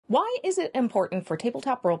Why is it important for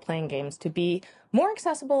tabletop role-playing games to be more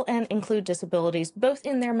accessible and include disabilities both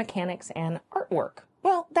in their mechanics and artwork?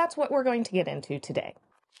 Well, that's what we're going to get into today.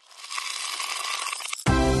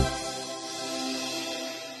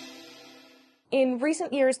 In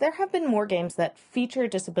recent years, there have been more games that feature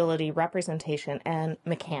disability representation and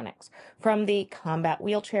mechanics, from the combat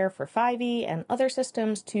wheelchair for 5e and other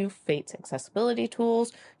systems to Fate's accessibility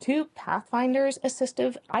tools to Pathfinder's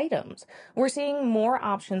assistive items. We're seeing more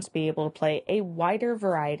options to be able to play a wider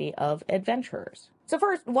variety of adventurers. So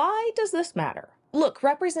first, why does this matter? Look,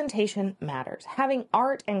 representation matters. Having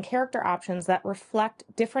art and character options that reflect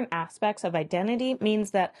different aspects of identity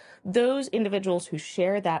means that those individuals who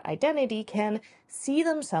share that identity can see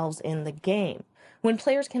themselves in the game. When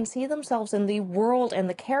players can see themselves in the world and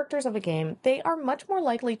the characters of a game, they are much more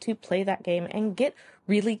likely to play that game and get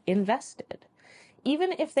really invested.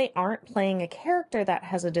 Even if they aren't playing a character that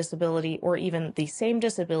has a disability or even the same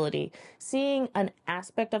disability, seeing an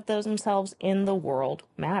aspect of themselves in the world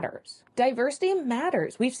matters. Diversity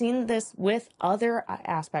matters. We've seen this with other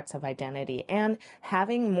aspects of identity, and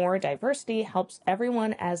having more diversity helps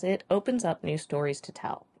everyone as it opens up new stories to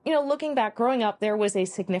tell. Looking back, growing up, there was a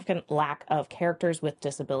significant lack of characters with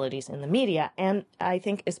disabilities in the media, and I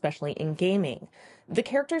think especially in gaming. The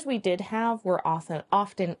characters we did have were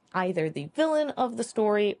often either the villain of the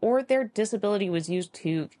story or their disability was used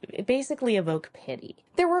to basically evoke pity.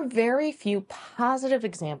 There were very few positive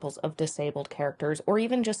examples of disabled characters or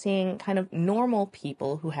even just seeing kind of normal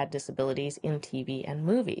people who had disabilities in TV and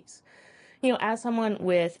movies. As someone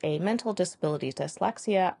with a mental disability,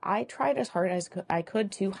 dyslexia, I tried as hard as I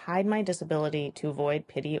could to hide my disability to avoid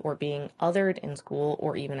pity or being othered in school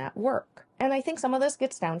or even at work. And I think some of this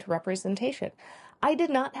gets down to representation. I did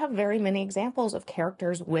not have very many examples of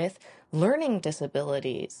characters with learning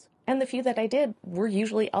disabilities, and the few that I did were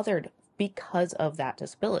usually othered because of that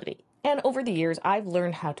disability. And over the years, I've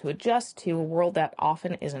learned how to adjust to a world that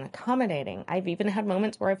often isn't accommodating. I've even had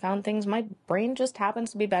moments where I found things my brain just happens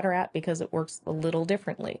to be better at because it works a little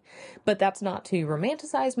differently. But that's not to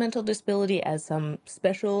romanticize mental disability as some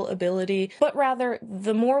special ability, but rather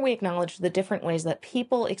the more we acknowledge the different ways that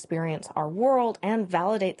people experience our world and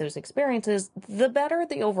validate those experiences, the better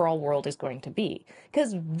the overall world is going to be.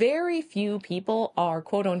 Because very few people are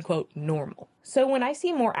quote unquote normal. So when I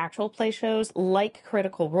see more actual play shows like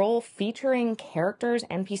Critical Role featuring characters,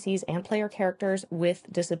 NPCs, and player characters with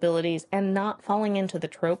disabilities and not falling into the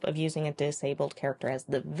trope of using a disabled character as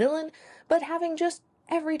the villain, but having just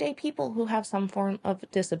everyday people who have some form of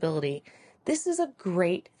disability, this is a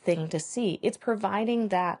great thing to see. It's providing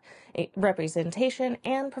that representation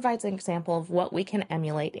and provides an example of what we can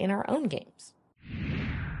emulate in our own games.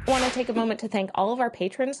 I want to take a moment to thank all of our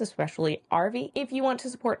patrons, especially Arvi. If you want to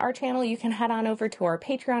support our channel, you can head on over to our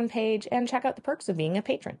Patreon page and check out the perks of being a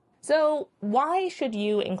patron. So why should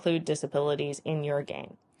you include disabilities in your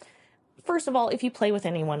game? First of all, if you play with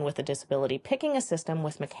anyone with a disability, picking a system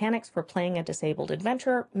with mechanics for playing a disabled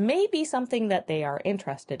adventurer may be something that they are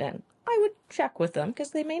interested in. I would check with them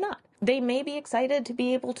because they may not. They may be excited to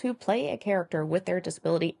be able to play a character with their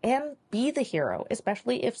disability and be the hero,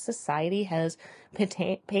 especially if society has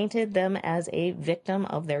painted them as a victim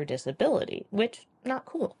of their disability, which not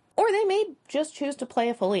cool. Or they may just choose to play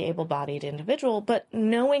a fully able-bodied individual, but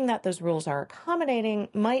knowing that those rules are accommodating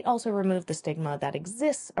might also remove the stigma that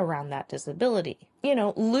exists around that disability.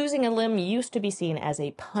 Losing a limb used to be seen as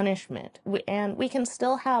a punishment, and we can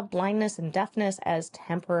still have blindness and deafness as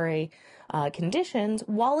temporary conditions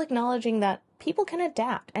while acknowledging that people can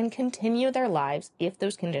adapt and continue their lives if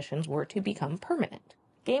those conditions were to become permanent.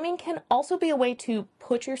 Gaming can also be a way to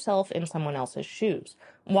put yourself in someone else's shoes.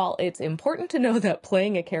 While it's important to know that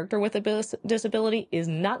playing a character with a disability is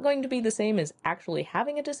not going to be the same as actually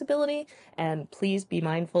having a disability, and please be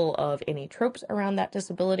mindful of any tropes around that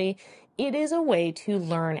disability, it is a way to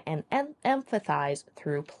learn and empathize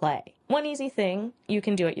through play. One easy thing you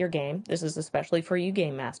can do at your game, this is especially for you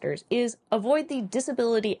game masters, is avoid the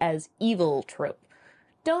disability as evil trope.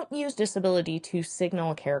 Don't use disability to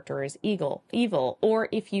signal a character as evil, or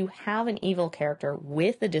if you have an evil character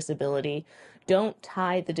with a disability, don't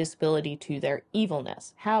tie the disability to their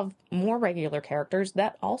evilness. Have more regular characters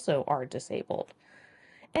that also are disabled.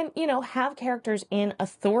 And, have characters in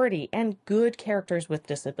authority and good characters with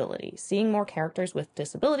disabilities. Seeing more characters with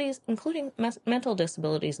disabilities, including mental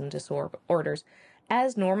disabilities and disorders,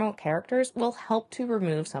 as normal characters will help to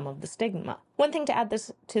remove some of the stigma. One thing to add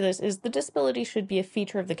to this is the disability should be a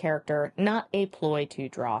feature of the character, not a ploy to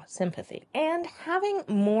draw sympathy. And having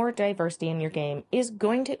more diversity in your game is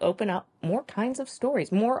going to open up more kinds of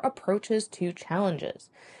stories, more approaches to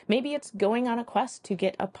challenges. Maybe it's going on a quest to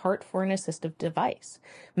get a part for an assistive device.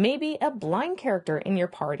 Maybe a blind character in your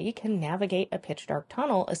party can navigate a pitch-dark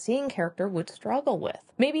tunnel a seeing character would struggle with.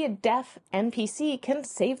 Maybe a deaf NPC can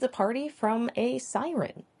save the party from a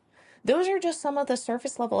siren. Those are just some of the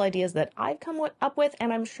surface level ideas that I've come up with,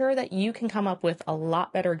 and I'm sure that you can come up with a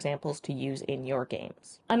lot better examples to use in your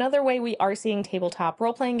games. Another way we are seeing tabletop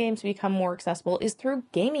role-playing games become more accessible is through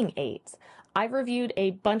gaming aids. I've reviewed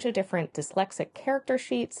a bunch of different dyslexic character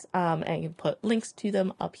sheets, and I can put links to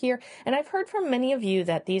them up here. And I've heard from many of you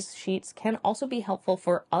that these sheets can also be helpful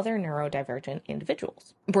for other neurodivergent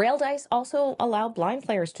individuals. Braille dice also allow blind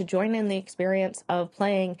players to join in the experience of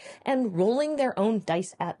playing and rolling their own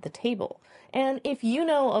dice at the table. And if you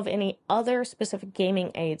know of any other specific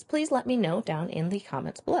gaming aids, please let me know down in the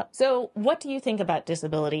comments below. So what do you think about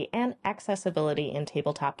disability and accessibility in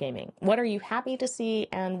tabletop gaming? What are you happy to see,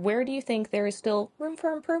 and where do you think there is still room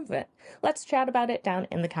for improvement? Let's chat about it down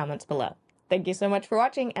in the comments below. Thank you so much for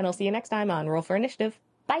watching, and I'll see you next time on Roll for Initiative.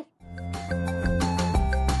 Bye!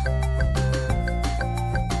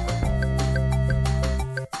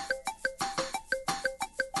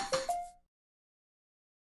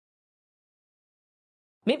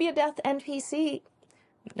 Maybe a deaf NPC,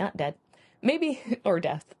 not dead, maybe, or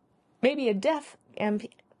deaf, maybe a deaf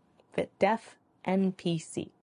NPC.